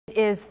It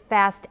is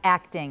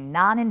fast-acting,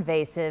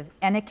 non-invasive,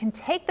 and it can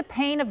take the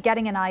pain of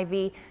getting an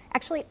IV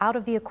actually out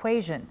of the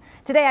equation.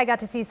 Today I got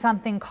to see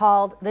something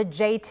called the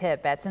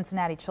J-tip at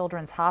Cincinnati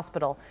Children's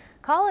Hospital.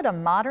 Call it a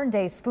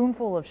modern-day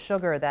spoonful of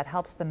sugar that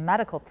helps the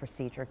medical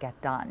procedure get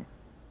done.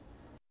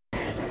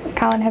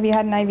 Colin, have you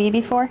had an IV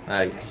before?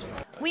 Yes.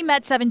 We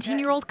met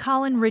 17-year-old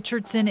Colin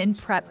Richardson in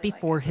prep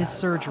before his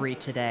surgery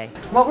today.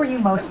 What were you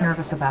most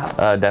nervous about?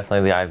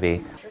 Definitely the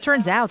IV.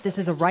 Turns out this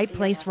is a right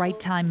place, right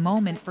time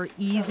moment for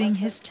easing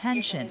his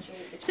tension.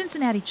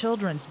 Cincinnati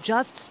Children's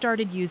just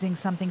started using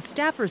something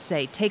staffers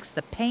say takes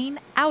the pain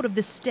out of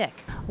the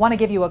stick. Want to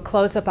give you a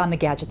close-up on the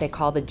gadget they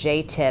call the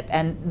J-tip,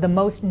 and the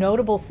most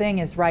notable thing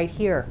is right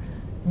here,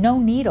 no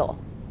needle.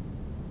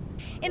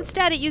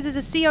 Instead, it uses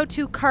a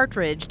CO2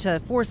 cartridge to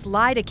force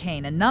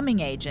lidocaine, a numbing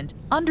agent,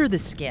 under the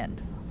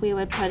skin. We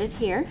would put it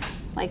here,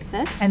 like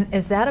this. And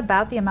is that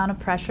about the amount of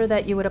pressure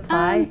that you would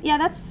apply? Yeah,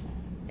 It's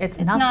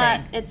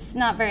nothing. It's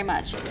not very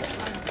much.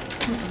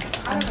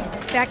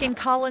 Back in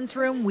Colin's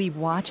room, we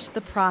watched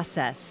the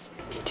process.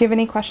 Do you have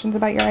any questions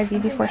about your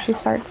IV before she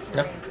starts?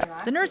 No.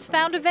 The nurse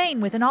found a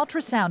vein with an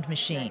ultrasound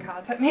machine.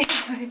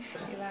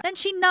 Then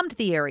she numbed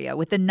the area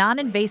with the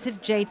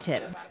non-invasive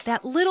J-tip.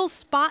 That little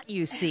spot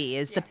you see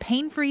is the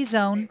pain-free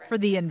zone for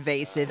the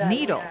invasive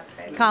needle.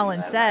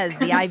 Colin says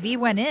the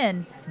IV went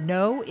in,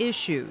 no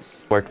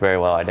issues. Worked very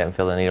well. I didn't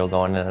feel the needle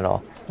going in at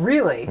all.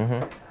 Really?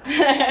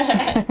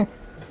 Mm-hmm.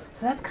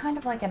 So that's kind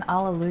of like an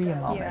alleluia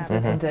moment,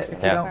 isn't it,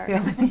 if you don't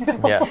feel the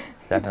needle? Yeah,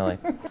 definitely.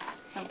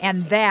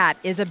 And that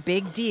is a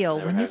big deal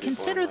when you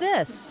consider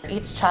this.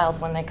 Each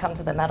child, when they come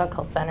to the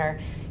medical center,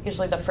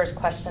 usually the first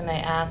question they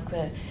ask,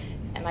 am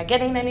I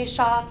getting any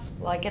shots?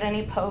 Will I get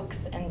any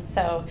pokes? And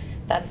so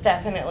that's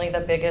definitely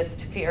the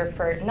biggest fear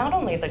for not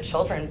only the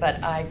children,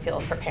 but I feel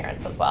for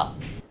parents as well.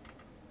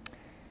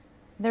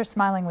 They're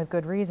smiling with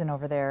good reason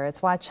over there.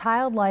 It's why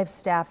Child Life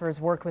staffers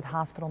worked with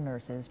hospital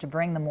nurses to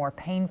bring the more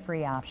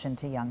pain-free option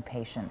to young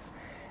patients.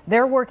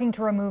 They're working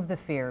to remove the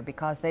fear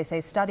because they say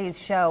studies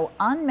show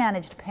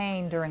unmanaged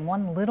pain during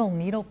one little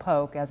needle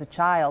poke as a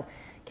child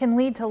can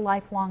lead to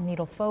lifelong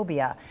needle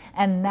phobia,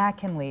 and that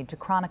can lead to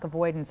chronic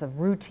avoidance of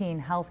routine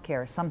health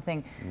care,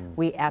 something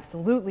we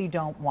absolutely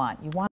don't want. You want